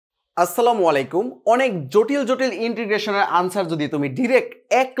আসসালামু আলাইকুম। অনেক জটিল জটিল ইন্টিগ্রেশনের আনসার যদি তুমি ডিরেক্ট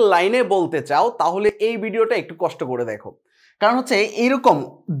এক লাইনে বলতে চাও তাহলে এই ভিডিওটা একটু কষ্ট করে দেখো। কারণ হচ্ছে এইরকম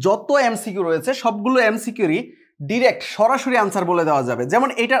যত এমসিকিউ রয়েছে সবগুলো এমসিকিউরই ডিরেক্ট সরাসরি আনসার বলে দেওয়া যাবে। যেমন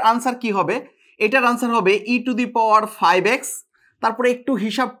এটার আনসার কি হবে? এটার আনসার হবে e⁵ তারপরে একটু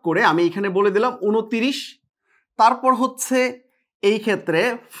হিসাব করে আমি এখানে বলে দিলাম 29, তারপর হচ্ছে এই ক্ষেত্রে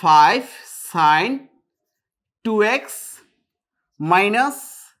 5 sin 2x minus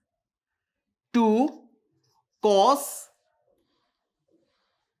 2 cos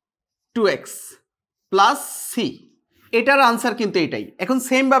 2x plus C. এটার আনসার কিন্তু এটাই। এখন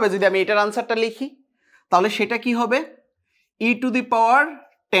সেম ভাবে যদি আমি এটার আনসারটা লিখি তাহলে সেটা কি হবে?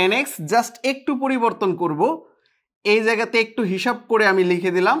 e⁻10x জাস্ট একটু পরিবর্তন করব, এই জায়গাতে একটু হিসাব করে আমি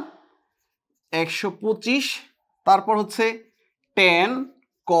লিখে দিলাম 125, তারপর হচ্ছে 10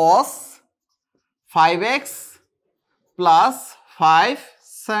 cos 5x plus 5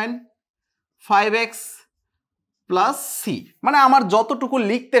 sin 5x plus C. মানে আমার যতটুকু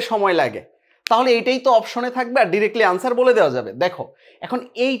লিখতে সময় লাগে তাহলে এইটাই তো অপশনে থাকবে আর ডিরেক্টলি আনসার বলে দেওয়া যাবে। দেখো এখন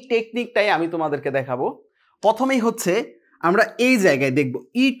এই টেকনিকটাই আমি তোমাদেরকে দেখাবো। প্রথমেই হচ্ছে আমরা এই জায়গায় দেখব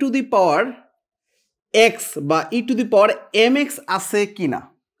e⁻x বা e⁻mx আছে কিনা,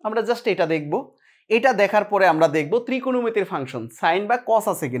 আমরা জাস্ট এটা দেখব। এটা দেখার পরে আমরা দেখব ত্রিকোণমিতির ফাংশন সাইন বা কস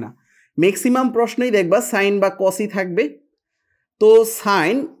আছে কিনা। ম্যাক্সিমাম প্রশ্নেই দেখবা সাইন বা কসই থাকবে। তো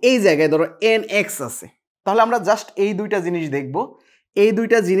সাইন এই জায়গায় ধরো nx আছে, তাহলে আমরা জাস্ট এই দুইটা জিনিস দেখব। এই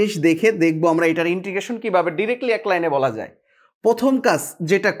দুইটা জিনিস দেখে দেখব আমরা এটার ইন্টিগ্রেশন কিভাবে ডিরেক্টলি এক লাইনে বলা যায়। প্রথম কাজ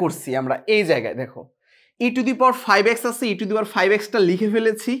যেটা করছি আমরা এই জায়গায় দেখো e⁵x আছে, e⁵টা লিখে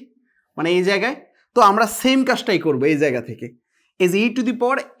ফেলেছি মানে এই জায়গায়। তো আমরা সেম কাজটাই করব এই জায়গা থেকে, এই যে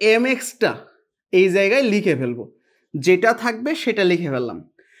e⁻mx-টা এই জায়গায় লিখে ফেলবো, যেটা থাকবে সেটা লিখে ফেললাম।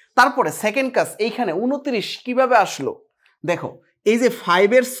 তারপরে সেকেন্ড কাজ, এইখানে 29 কিভাবে আসলো দেখো, এই যে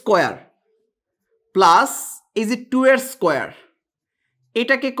 5-এর স্কোয়ার প্লাস এই যে 2-এর স্কোয়ার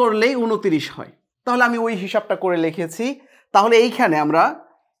এটাকে করলেই 29 হয়। তাহলে আমি ওই হিসাবটা করে লিখেছি। তাহলে এইখানে আমরা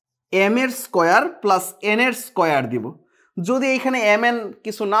m-এর স্কোয়ার প্লাস n-এর স্কোয়ার দিব। যদি এইখানে mn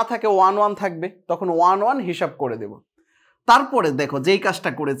কিছু না থাকে 1 1 থাকবে, তখন 1 1 হিসাব করে দেব। তারপরে দেখো যেই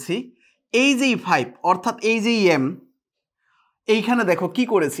কাজটা করেছি, এই যেই 5 অর্থাৎ এই যেই m, এইখানে দেখো কি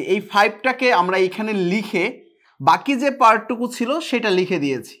করেছি, এই 5টাকে আমরা এইখানে লিখে বাকি যে পার্টটুকু ছিল সেটা লিখে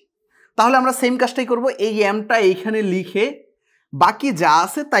দিয়েছি। তাহলে আমরা সেম কাজটাই করব, এই mটা এইখানে লিখে বাকি যা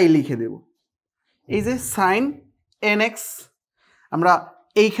আছে তাই লিখে দেব। এই যে সাইন nx, আমরা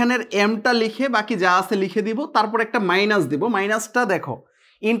এইখানের mটা লিখে বাকি যা আছে লিখে দিব, তারপর একটা মাইনাস দিব। মাইনাসটা দেখো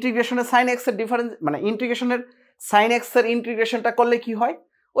ইন্টিগ্রেশনের সাইন এক্স এর ডিফারেন্স মানে ইন্টিগ্রেশনের সাইন এক্স এর ইন্টিগ্রেশনটা করলে কি হয়,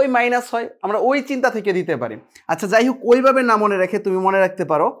 ওই মাইনাস হয়। আমরা ওই চিন্তা থেকে দিতে পারি। আচ্ছা যাই হোক, ওইভাবে না মনে রেখে তুমি মনে রাখতে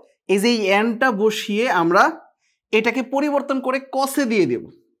পারো এই যে এই nটা বসিয়ে আমরা এটাকে পরিবর্তন করে কসে দিয়ে দেব,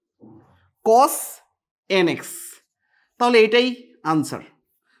 cos nx। তাহলে এটাই আনসার।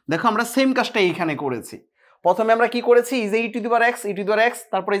 দেখো আমরা সেম কাজটাই এখানে করেছি। প্রথমে আমরা কি করেছি, এই যে e⁻x,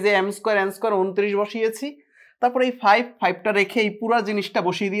 তারপরে এই যে m² n² 29 বসিয়েছি, তারপরে এই 5টা রেখে এই পুরো জিনিসটা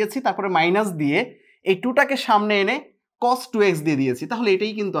বসিয়ে দিয়েছি, তারপরে মাইনাস দিয়ে এই 2টাকে সামনে এনে cos 2x দিয়ে দিয়েছি। তাহলে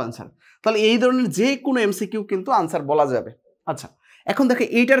এটাই কিন্তু আনসার। তাহলে এই ধরনের যে কোনো এমসিকিউ কিন্তু আনসার বলা যাবে। আচ্ছা এখন দেখো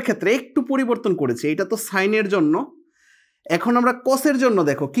এইটার ক্ষেত্রে একটু পরিবর্তন করেছি, এটা তো সাইনের জন্য, এখন আমরা কসের জন্য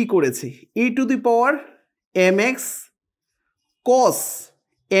দেখো কি করেছি, e⁻mx cos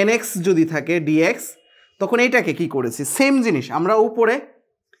nx যদি থাকে dx, তখন এইটাকে কি করেছি সেম জিনিস, আমরা উপরে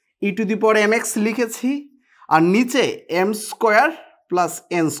e⁻mx লিখেছি আর নিচে m² প্লাস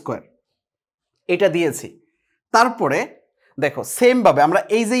n² এটা দিয়েছি। তারপরে দেখো সেমভাবে আমরা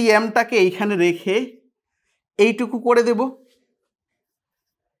এই যে mটাকে এইখানে রেখে এইটুকু করে দেব,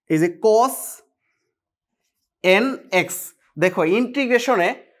 এই যে cos nx। দেখো ইন্টিগ্রেশনে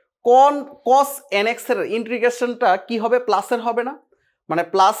কোন cos nx এর ইন্টিগ্রেশনটা কি হবে, প্লাসের হবে না, মানে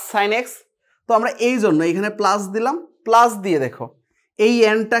প্লাস সাইন এক্স। তো আমরা এই জন্য এখানে প্লাস দিলাম, প্লাস দিয়ে দেখো এই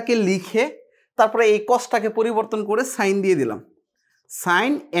nটাকে লিখে তারপরে এই কসটাকে পরিবর্তন করে সাইন দিয়ে দিলাম,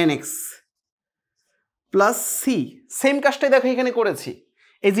 sign nx plus C. Same কাজটাই দেখো এখানে করেছি,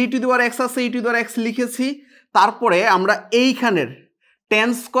 এই যে e⁻x আছে, e⁻x লিখেছি, তারপরে আমরা এইখানের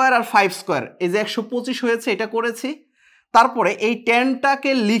 10² আর 5², এই যে 125 হয়েছে এটা করেছি, তারপরে এই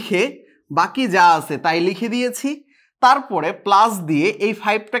 10টাকে লিখে বাকি যা আছে তাই লিখে দিয়েছি, তারপরে প্লাস দিয়ে এই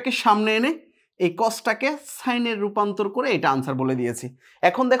 5টাকে সামনে এনে এই কসটাকে সাইনের রূপান্তর করে এটা আনসার বলে দিয়েছি।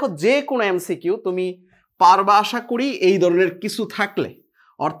 এখন দেখো যে কোনো এমসিকিউ তুমি পারবা আশা করি এই ধরনের কিছু থাকলে,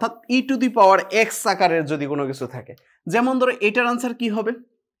 অর্থাৎ e⁻x আকারের যদি কোনো কিছু থাকে। যেমন ধরো এটার আনসার কি হবে,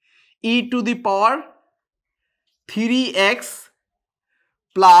 e⁻3x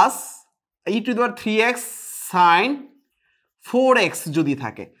plus e⁻3x sign 4x যদি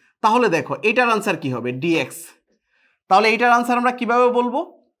থাকে, তাহলে দেখো এটার আনসার কি হবে ডিএক্স। তাহলে এটার আনসার আমরা কিভাবে বলবো?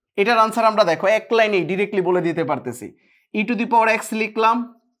 এটার আনসার আমরা দেখো এক লাইনেই ডিরেক্টলি বলে দিতে পারতেছি। ই টু দি পাওয়ার এক্স লিখলাম,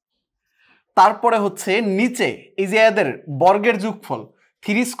 তারপরে হচ্ছে নিচে এই যে এদের বর্গের যোগফল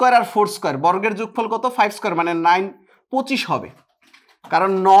 3 স্কোয়ার আর 4 স্কোয়ার, বর্গের যোগফল কত 5 স্কোয়ার মানে 9, 25 হবে,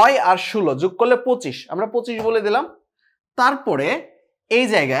 কারণ 9 আর 16 যোগ করলে 25, আমরা 25 বলে দিলাম। তারপরে এই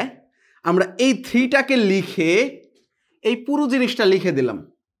জায়গায় আমরা এই 3টাকে লিখে এই পুরো জিনিসটা লিখে দিলাম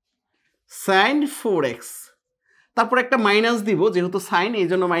সাইন 4x, তারপর একটা মাইনাস দিব যেহেতু সাইন এই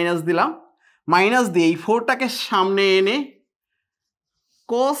জন্য মাইনাস দিলাম, মাইনাস দিয়ে এই 4টাকে সামনে এনে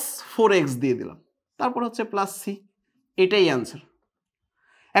cos 4x দিয়ে দিলাম, তারপর হচ্ছে প্লাস সি, এটাই আনসার।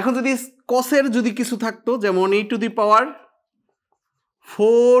 এখন যদি কসের যদি কিছু থাকতো যেমন ই to the power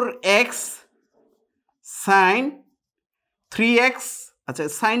 4x sign 3x, আচ্ছা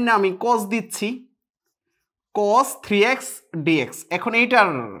সাইন না আমি কস দিচ্ছি, cos 3x dx, এখন এইটার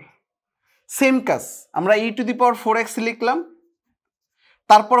সেম কাজ, আমরা ই টু দি পাওয়ার 4x লিখলাম,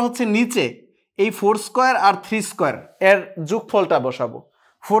 তারপর হচ্ছে নিচে এই 4 স্কোয়ার আর 3 স্কোয়ার এর যোগফলটা বসাবো,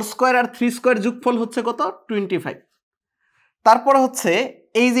 4 স্কোয়ার আর 3 স্কোয়ার যোগফল হচ্ছে কত 25, তারপর হচ্ছে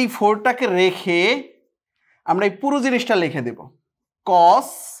এই যে 4টাকে রেখে আমরা এই পুরো জিনিসটা লিখে দেব cos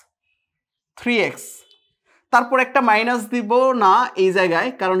 3x, তারপর একটা মাইনাস দিব না এই জায়গায়,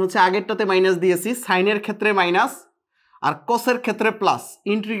 কারণ হচ্ছে আগেরটাতে মাইনাস দিয়েছি, সাইনের ক্ষেত্রে মাইনাস আর কসের ক্ষেত্রে প্লাস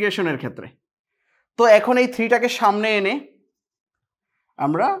ইন্টিগ্রেশনের ক্ষেত্রে। তো এখন এই 3টাকে সামনে এনে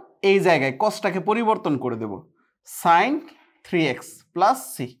আমরা এই জায়গায় কসটাকে পরিবর্তন করে দেব সাইন 3x প্লাস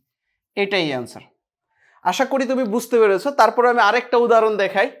সি, এটাই অ্যান্সার। আশা করি তুমি বুঝতে পেরেছো। তারপরে আমি আরেকটা উদাহরণ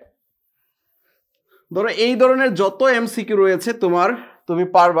দেখাই। ধরো এই ধরনের যত এমসিকিউ রয়েছে তুমি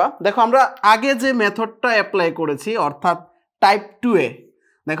পারবা। দেখো আমরা আগে যে মেথডটা অ্যাপ্লাই করেছি অর্থাৎ টাইপ 2 এ,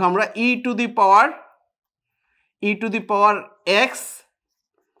 দেখো আমরা ই to the power x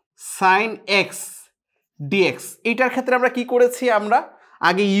sine x dx, এইটার ক্ষেত্রে আমরা কি করেছি, আমরা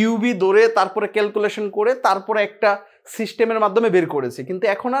আগে ইউবি ধরে তারপরে ক্যালকুলেশন করে তারপরে একটা সিস্টেমের মাধ্যমে বের করেছি, কিন্তু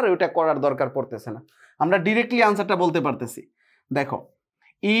এখন আর ওইটা করার দরকার পড়তেছে না, আমরা ডিরেক্টলি আনসারটা বলতে পারতেছি। দেখো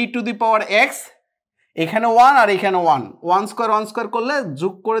ই টু দি পাওয়ার এক্স, এখানে 1 আর এখানে 1 স্কোয়ার করলে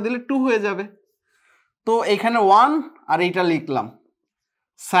যোগ করে দিলে 2 হয়ে যাবে, তো এখানে 1 আর এইটা লিখলাম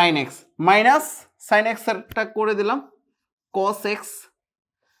sine x minus sine extra করে দিলাম কস এক্স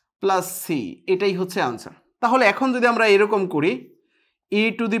প্লাস সি, এটাই হচ্ছে আনসার। তাহলে এখন যদি আমরা এরকম করি ই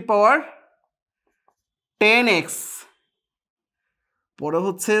টু দি পাওয়ার 10x পরে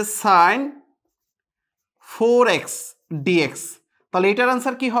হচ্ছে সাইন 4x dx, তাহলে এটার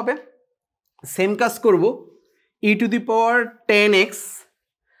আনসার কি হবে? সেম কাজ করব, ই টু দি পাওয়ার 10x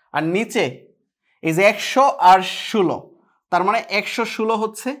আর নিচে এই যে 100 আর 16, তার মানে 116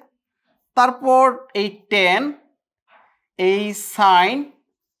 হচ্ছে, তারপর এই 10 এই সাইন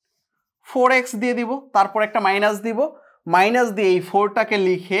 4x দিয়ে দিব, তারপর একটা মাইনাস দিব, মাইনাস দিয়ে এই 4টাকে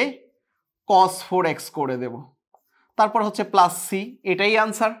লিখে cos 4x করে দেব, তারপর হচ্ছে প্লাস সি, এটাই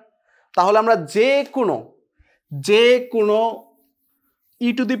আনসার। তাহলে আমরা যে কোনো ই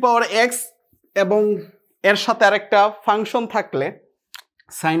টু দি পাওয়ার এক্স এবং এর সাথে আরেকটা ফাংশন থাকলে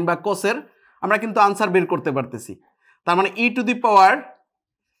সাইন বা কসের আমরা কিন্তু আনসার বের করতে পারতেছি। তার মানে ই টু দি পাওয়ার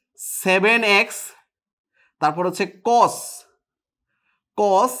 7x তারপর হচ্ছে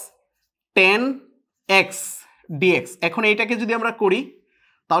cos 10x dx, এখন এইটাকে যদি আমরা করি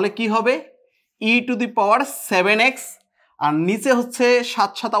তাহলে কি হবে ই টু দি পাওয়ার 7x আর নিচে হচ্ছে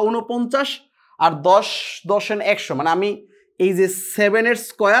 7 7 49 আর 10 10 100, মানে আমি এই যে 7 এর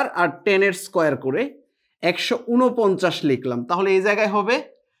স্কোয়ার আর 10 এর স্কোয়ার করে 149 লিখলাম, তাহলে এই জায়গায় হবে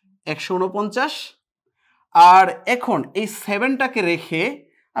 149। আর এখন এই 7টাকে রেখে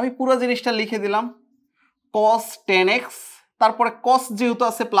আমি পুরো জিনিসটা লিখে দিলাম cos 10x, তারপরে cos যেহেতু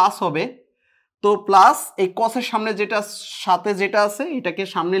আছে প্লাস হবে, তো প্লাস এই cosের সামনে সাথে যেটা আছে এটাকে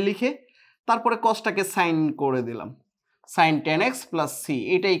সামনে লিখে তারপরে cosটাকে সাইন করে দিলাম সাইন 10x প্লাস সি,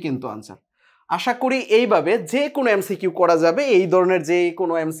 এটাই কিন্তু আনসার। আশা করি এইভাবে যে কোনো এমসিকিউ করা যাবে, এই ধরনের যে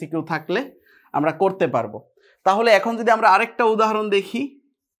কোনো এমসিকিউ থাকলে আমরা করতে পারবো। তাহলে এখন যদি আমরা আরেকটা উদাহরণ দেখি,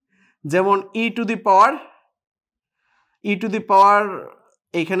 যেমন ই টু দি পাওয়ার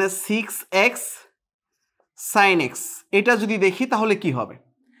এইখানে 6x সাইন এক্স, এটা যদি দেখি তাহলে কি হবে,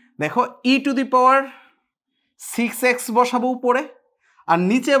 দেখো ই টু দি পাওয়ার 6x বসাবো উপরে আর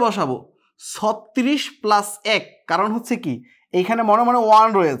নিচে বসাবো 36 প্লাস 1, কারণ হচ্ছে কি এইখানে মনে 1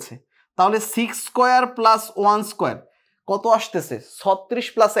 রয়েছে, তাহলে 6 স্কোয়ার প্লাস 1 স্কোয়ার কত আসতেছে 36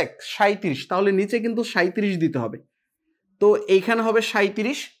 প্লাস 1 37, তাহলে নিচে কিন্তু 37 দিতে হবে, তো এইখানে হবে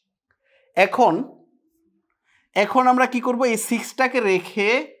 37। এখন আমরা কি করব, এই 6টাকে রেখে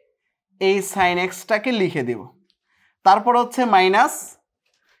এই সাইন এক্সটাকে লিখে দেব, তারপর হচ্ছে মাইনাস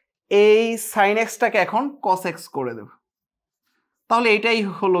এই সাইন এক্সটাকে এখন কস এক্স করে দেব। তাহলে এটাই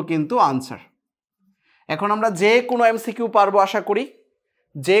হলো কিন্তু আনসার। এখন আমরা যে কোনো এমসিকিউ পারবো, আশা করি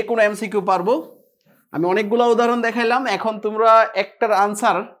যে কোনো এমসিকিউ পারবো। আমি অনেকগুলো উদাহরণ দেখাইলাম, এখন তোমরা একটার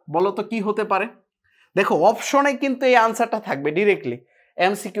আনসার বলো তো কি হতে পারে। দেখো অপশনে কিন্তু এই আনসারটা থাকবে ডিরেক্টলি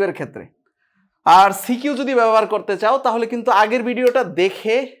এমসিকিউ এর ক্ষেত্রে। আর সিকিউ যদি ব্যবহার করতে চাও তাহলে কিন্তু আগের ভিডিওটা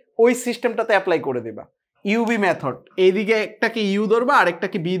দেখে ওই সিস্টেমটাতে অ্যাপ্লাই করে দেবা। ইউবি মেথড, এইদিকে একটাকে ইউ ধরবা আর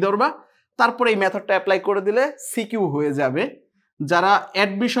একটাকে বি ধরবা, তারপরে এই মেথডটা অ্যাপ্লাই করে দিলে সিকিউ হয়ে যাবে যারা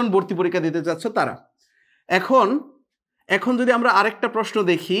অ্যাডমিশন ভর্তি পরীক্ষা দিতে চাচ্ছ তারা। এখন যদি আমরা আরেকটা প্রশ্ন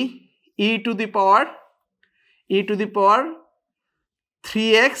দেখি, ই টু দি পাওয়ার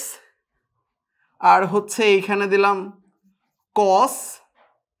 3x আর হচ্ছে এইখানে দিলাম cos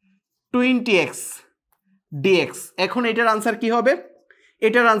 20x dx। এখন এটার আনসার কি হবে?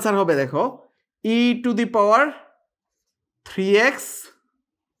 এটার আনসার হবে দেখো ই to the power 3x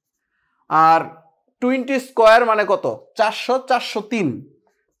R 20 square মানে কত? 403,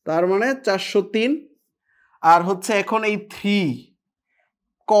 তার মানে 403 আর হচ্ছে এখন এই 3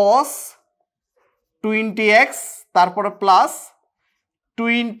 cos 20x তারপরে plus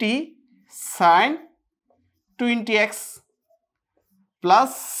 20 sin 20x plus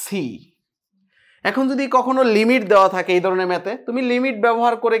C. এখন যদি কখনো লিমিট দেওয়া থাকে এই ধরনের ম্যাথে, তুমি লিমিট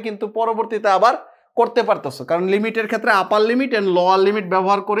ব্যবহার করে কিন্তু পরবর্তীতে আবার করতে পারতেছো, কারণ লিমিটের ক্ষেত্রে আপার লিমিট এন্ড লোয়ার লিমিট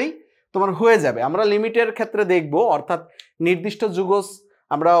ব্যবহার করেই তোমার হয়ে যাবে। আমরা লিমিটের ক্ষেত্রে দেখব, অর্থাৎ নির্দিষ্ট যুগজ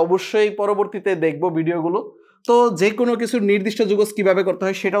আমরা অবশ্যই পরবর্তীতে দেখব ভিডিওগুলো। তো যে কোনো কিছু নির্দিষ্ট যুগজ কিভাবে করতে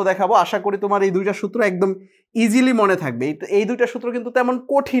হয় সেটাও দেখাবো। আশা করি তোমার এই দুইটা সূত্র একদম ইজিলি মনে থাকবে। এই দুইটা সূত্র কিন্তু তেমন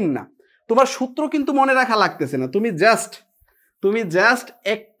কঠিন না, তোমার সূত্র কিন্তু মনে রাখা লাগতেছে না, তুমি জাস্ট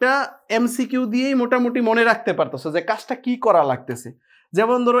একটা এমসিকিউ দিয়েই মোটামুটি মনে রাখতে পারতেছো যে কাজটা কি করা লাগতেছে।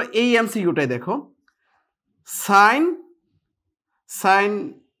 যেমন ধরো এই এমসিকিউটাই দেখো, সাইন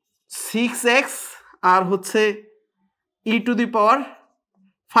 6x আর হচ্ছে ই টু দি পাওয়ার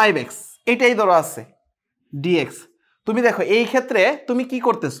 5x এটাই ধরো আছে dx। তুমি দেখো এই ক্ষেত্রে তুমি কি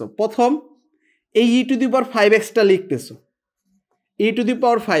করতেছো, প্রথম এই ই to the power 5xটা লিখতেছো, E to the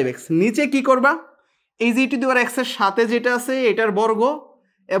power 5x, নিচে কি করবা, এই যে ই টু দি পাওয়ার x এর সাথে যেটা আছে এটার বর্গ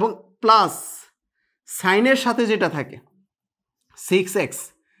এবং প্লাস সাইনের সাথে যেটা থাকে 6x,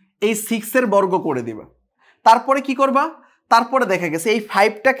 এই 6 এর বর্গ করে দিবা। তারপরে কি করবা, তারপরে দেখা গেছে এই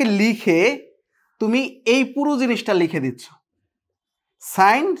 5টাকে লিখে তুমি এই পুরো জিনিসটা লিখে দিচ্ছ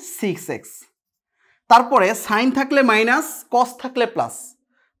সাইন 6x, তারপরে সাইন থাকলে মাইনাস, কস থাকলে প্লাস,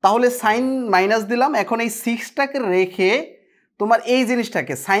 তাহলে সাইন মাইনাস দিলাম। এখন এই 6টাকে রেখে তোমার এই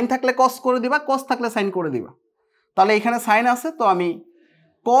জিনিসটাকে সাইন থাকলে কস করে দিবা, কস থাকলে সাইন করে দিবা। তাহলে এখানে সাইন আছে তো আমি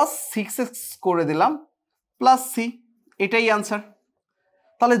কস 6x করে দিলাম প্লাস সি, এটাই আনসার।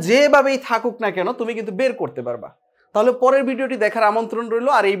 তাহলে যেভাবেই থাকুক না কেন তুমি কিন্তু বের করতে পারবা। তাহলে পরের ভিডিওটি দেখার আমন্ত্রণ রইল,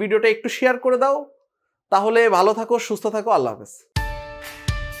 আর এই ভিডিওটা একটু শেয়ার করে দাও। তাহলে ভালো থাকো, সুস্থ থাকো, আল্লাহ হাফেজ।